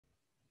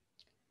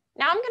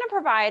Now I'm going to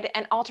provide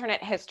an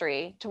alternate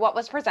history to what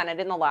was presented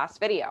in the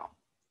last video.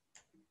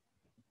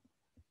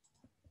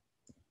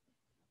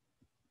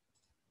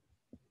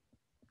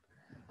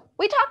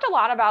 We talked a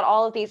lot about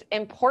all of these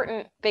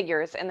important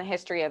figures in the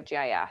history of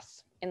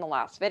GIS in the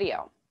last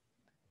video.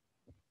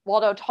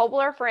 Waldo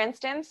Tobler, for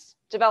instance,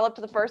 developed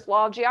the first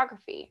law of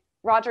geography.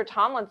 Roger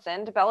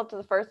Tomlinson developed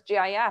the first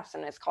GIS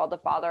and is called the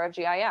father of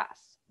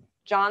GIS.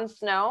 John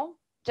Snow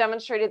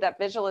demonstrated that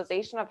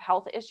visualization of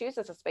health issues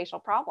is a spatial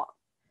problem.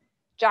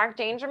 Jack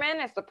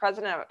Dangerman is the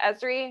president of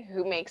Esri,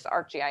 who makes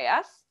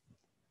ArcGIS.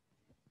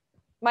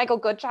 Michael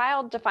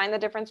Goodchild defined the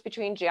difference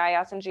between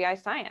GIS and GI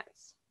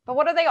science. But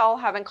what do they all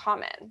have in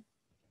common?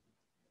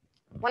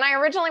 When I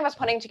originally was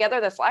putting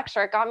together this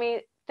lecture, it got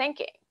me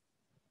thinking,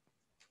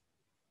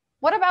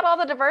 what about all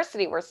the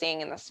diversity we're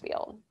seeing in this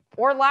field,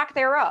 or lack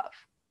thereof?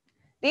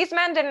 These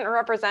men didn't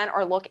represent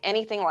or look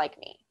anything like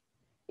me.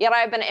 Yet I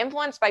have been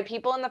influenced by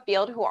people in the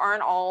field who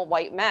aren't all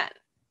white men.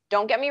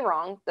 Don't get me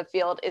wrong, the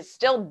field is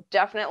still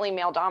definitely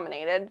male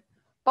dominated,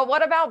 but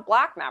what about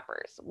Black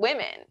mappers,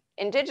 women,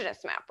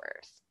 Indigenous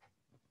mappers?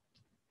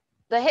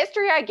 The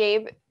history I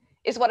gave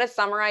is what is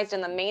summarized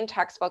in the main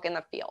textbook in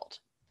the field.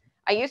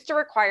 I used to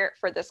require it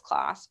for this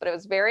class, but it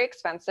was very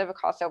expensive. It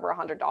cost over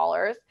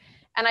 $100.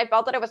 And I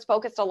felt that it was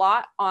focused a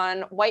lot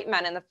on white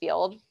men in the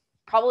field,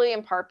 probably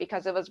in part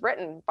because it was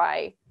written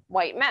by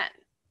white men.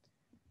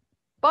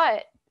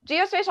 But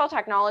geospatial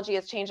technology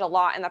has changed a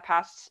lot in the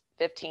past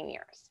 15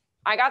 years.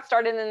 I got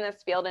started in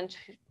this field in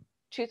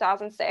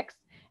 2006,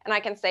 and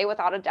I can say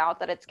without a doubt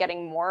that it's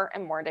getting more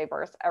and more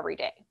diverse every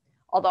day,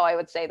 although I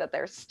would say that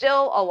there's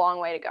still a long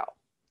way to go.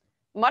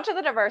 Much of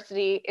the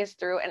diversity is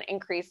through an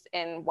increase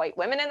in white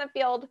women in the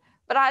field,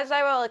 but as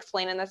I will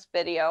explain in this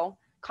video,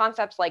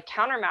 concepts like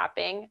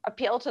countermapping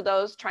appeal to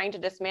those trying to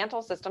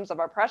dismantle systems of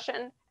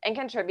oppression and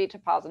contribute to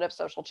positive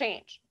social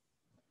change.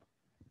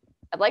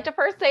 I'd like to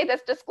first say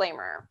this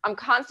disclaimer. I'm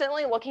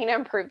constantly looking to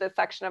improve this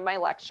section of my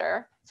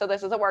lecture, so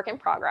this is a work in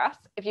progress.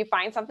 If you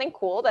find something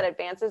cool that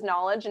advances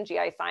knowledge in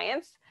GI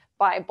science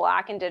by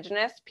Black,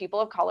 Indigenous, people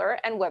of color,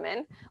 and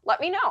women,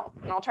 let me know,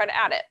 and I'll try to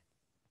add it.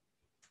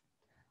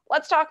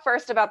 Let's talk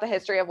first about the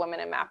history of women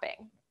in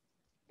mapping.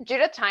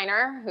 Judith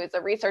Tyner, who's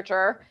a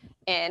researcher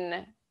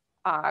in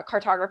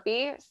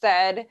cartography,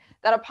 said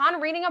that upon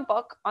reading a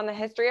book on the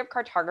history of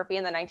cartography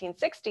in the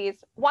 1960s,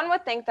 one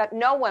would think that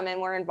no women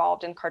were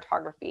involved in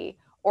cartography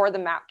or the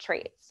map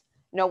trades.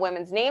 No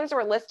women's names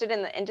were listed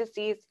in the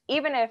indices,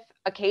 even if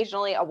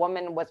occasionally a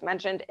woman was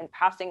mentioned in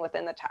passing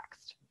within the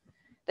text.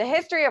 The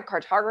history of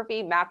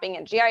cartography, mapping,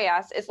 and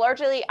GIS is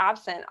largely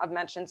absent of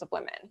mentions of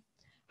women.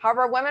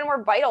 However, women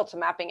were vital to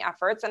mapping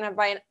efforts and have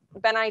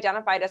been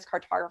identified as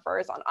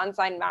cartographers on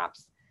unsigned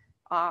maps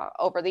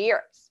over the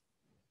years.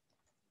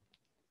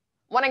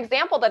 One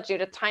example that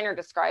Judith Tyner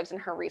describes in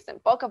her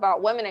recent book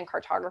about women in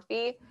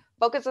cartography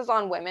focuses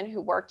on women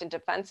who worked in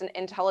defense and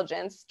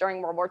intelligence during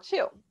World War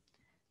II.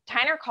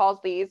 Tyner calls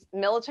these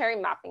military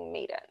mapping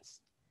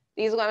maidens.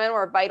 These women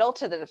were vital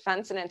to the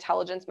defense and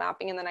intelligence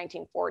mapping in the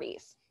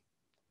 1940s.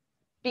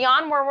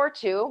 Beyond World War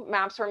II,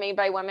 maps were made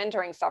by women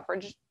during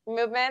suffrage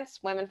movements.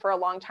 Women for a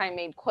long time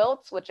made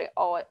quilts, which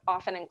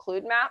often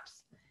include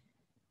maps.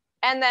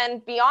 And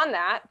then beyond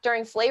that,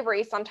 during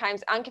slavery,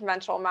 sometimes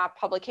unconventional map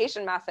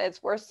publication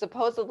methods were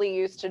supposedly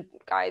used to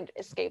guide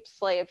escaped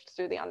slaves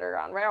through the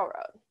Underground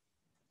Railroad.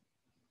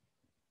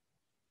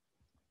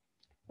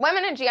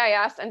 Women in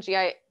GIS and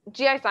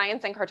GI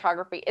science and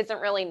cartography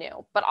isn't really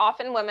new, but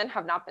often women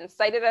have not been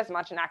cited as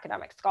much in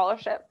academic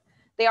scholarship.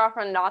 They are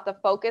often not the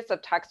focus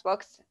of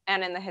textbooks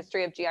and in the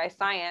history of GI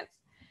science,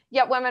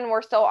 yet women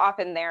were so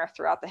often there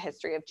throughout the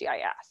history of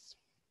GIS.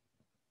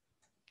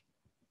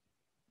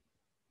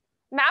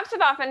 Maps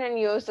have often been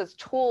used as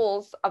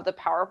tools of the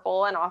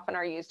powerful and often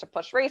are used to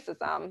push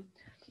racism.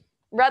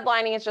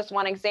 Redlining is just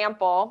one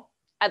example.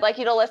 I'd like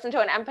you to listen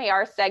to an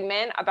NPR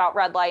segment about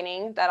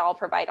redlining that I'll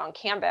provide on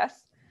Canvas,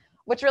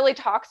 which really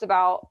talks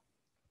about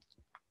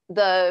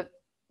the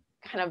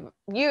kind of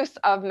use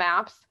of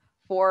maps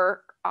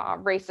for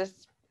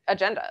racist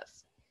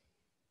agendas.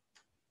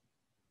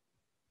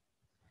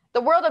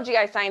 The world of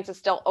GI science is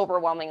still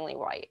overwhelmingly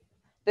white.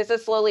 This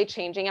is slowly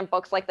changing, and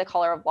books like The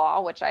Color of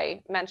Law, which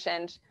I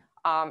mentioned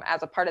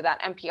as a part of that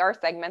NPR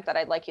segment that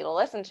I'd like you to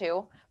listen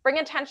to, bring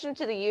attention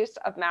to the use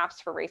of maps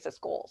for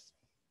racist goals.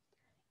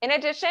 In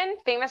addition,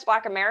 famous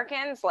Black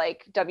Americans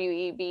like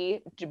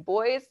W.E.B. Du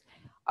Bois,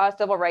 a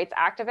civil rights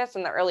activist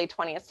in the early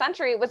 20th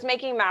century, was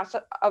making maps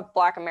of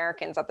Black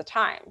Americans at the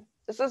time.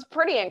 This is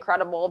pretty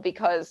incredible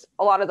because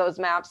a lot of those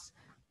maps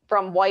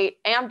from white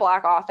and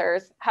Black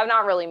authors have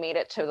not really made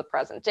it to the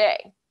present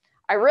day.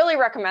 I really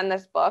recommend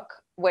this book,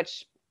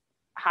 which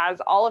has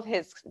all of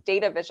his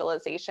data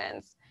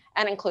visualizations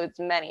and includes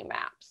many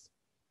maps.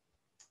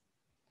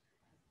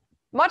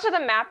 Much of the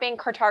mapping,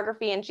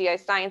 cartography, and GI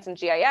science and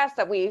GIS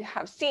that we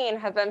have seen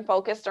have been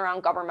focused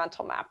around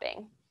governmental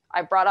mapping.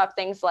 I brought up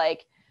things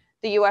like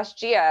the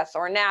USGS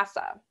or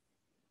NASA.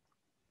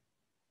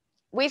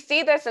 We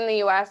see this in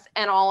the US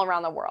and all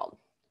around the world.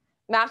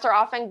 Maps are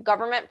often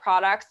government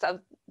products of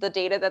the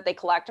data that they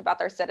collect about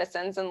their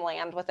citizens and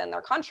land within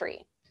their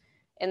country.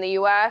 In the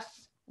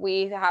US,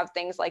 we have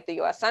things like the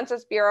US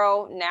Census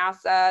Bureau,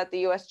 NASA,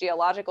 the US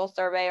Geological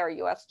Survey, or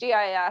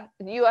USGS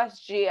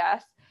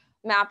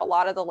map a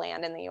lot of the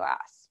land in the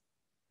US.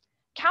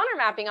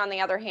 Countermapping, on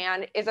the other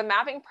hand, is a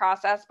mapping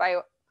process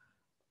by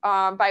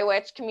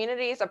which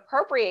communities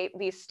appropriate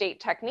these state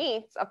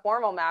techniques of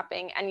formal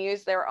mapping and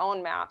use their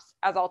own maps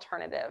as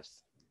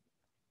alternatives.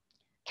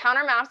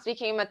 Countermaps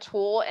became a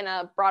tool in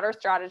a broader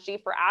strategy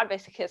for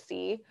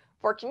advocacy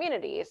for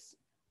communities,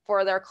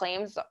 for their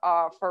claims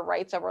for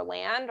rights over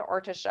land,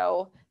 or to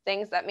show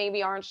things that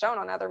maybe aren't shown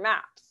on other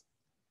maps.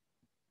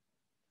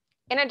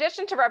 In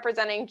addition to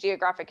representing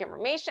geographic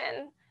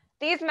information,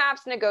 these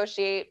maps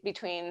negotiate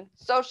between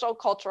social,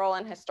 cultural,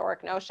 and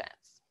historic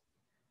notions.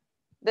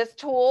 This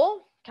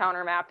tool,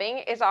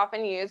 countermapping, is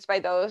often used by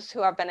those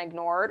who have been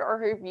ignored or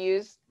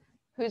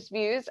whose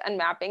views and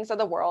mappings of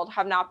the world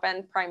have not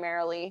been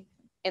primarily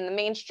in the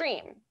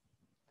mainstream.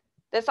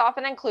 This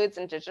often includes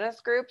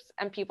Indigenous groups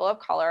and people of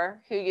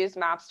color who use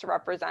maps to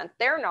represent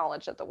their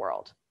knowledge of the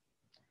world.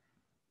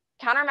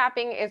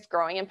 Countermapping is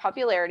growing in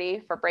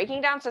popularity for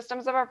breaking down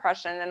systems of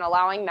oppression and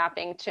allowing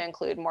mapping to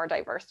include more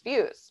diverse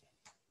views.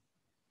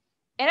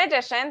 In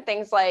addition,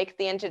 things like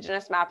the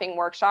Indigenous Mapping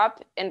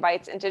Workshop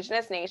invites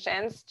Indigenous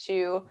nations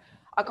to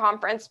a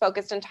conference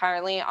focused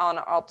entirely on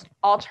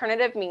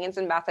alternative means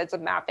and methods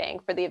of mapping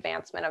for the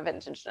advancement of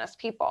Indigenous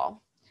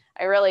people.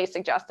 I really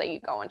suggest that you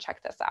go and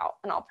check this out,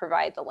 and I'll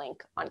provide the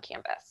link on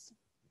Canvas.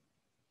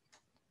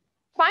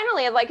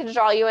 Finally, I'd like to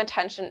draw your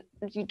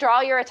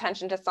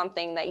attention to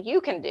something that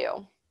you can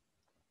do.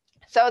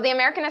 So the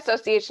American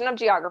Association of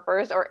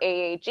Geographers, or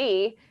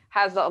AAG,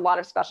 has a lot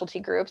of specialty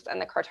groups,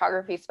 and the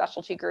cartography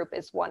specialty group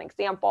is one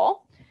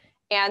example.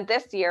 And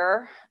this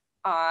year,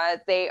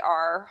 they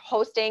are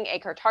hosting a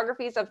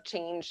Cartographies of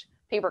Change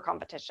paper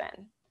competition.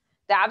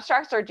 The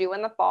abstracts are due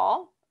in the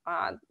fall,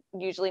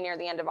 usually near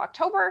the end of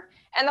October,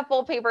 and the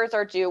full papers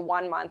are due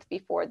 1 month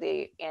before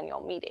the annual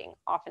meeting,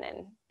 often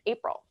in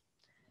April.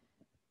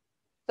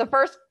 The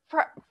first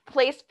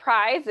place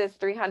prize is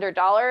 $300,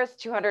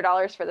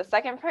 $200 for the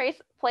second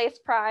place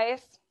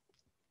prize.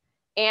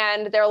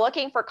 And they're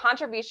looking for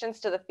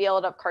contributions to the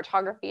field of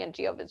cartography and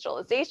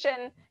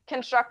geovisualization,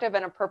 constructive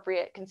and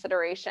appropriate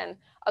consideration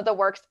of the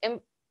work's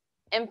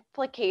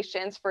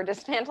implications for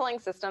dismantling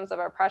systems of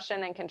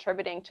oppression and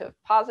contributing to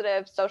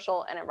positive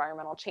social and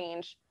environmental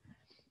change.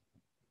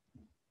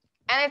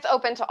 And it's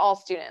open to all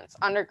students,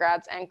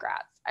 undergrads and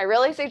grads. I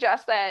really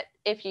suggest that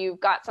if you've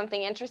got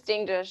something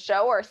interesting to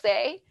show or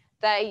say,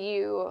 that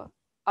you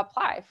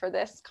apply for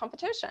this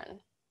competition.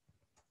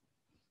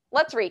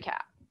 Let's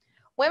recap.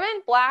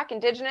 Women, Black,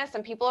 Indigenous,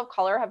 and people of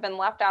color have been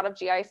left out of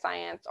GI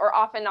science, or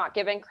often not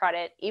given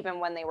credit even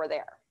when they were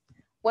there.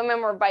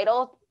 Women were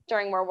vital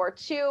during World War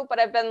II, but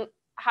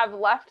have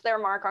left their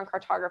mark on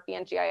cartography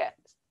and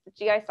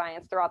GI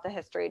science throughout the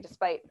history,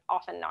 despite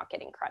often not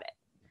getting credit.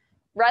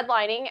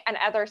 Redlining and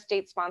other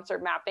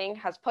state-sponsored mapping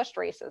has pushed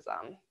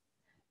racism.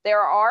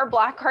 There are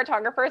Black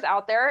cartographers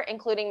out there,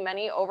 including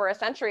many over a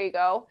century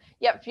ago,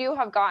 yet few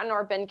have gotten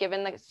or been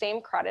given the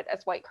same credit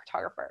as white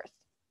cartographers.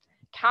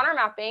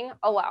 Countermapping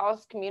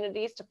allows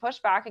communities to push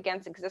back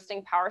against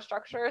existing power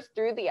structures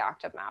through the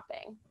act of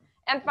mapping.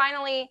 And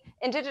finally,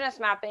 Indigenous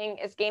mapping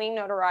is gaining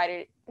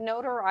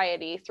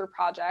notoriety through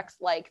projects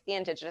like the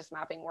Indigenous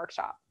Mapping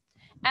Workshop.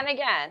 And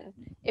again,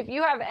 if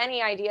you have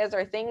any ideas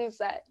or things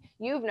that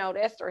you've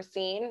noticed or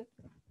seen,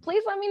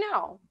 please let me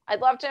know.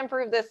 I'd love to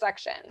improve this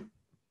section.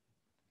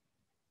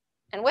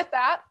 And with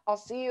that, I'll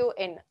see you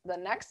in the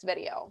next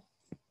video.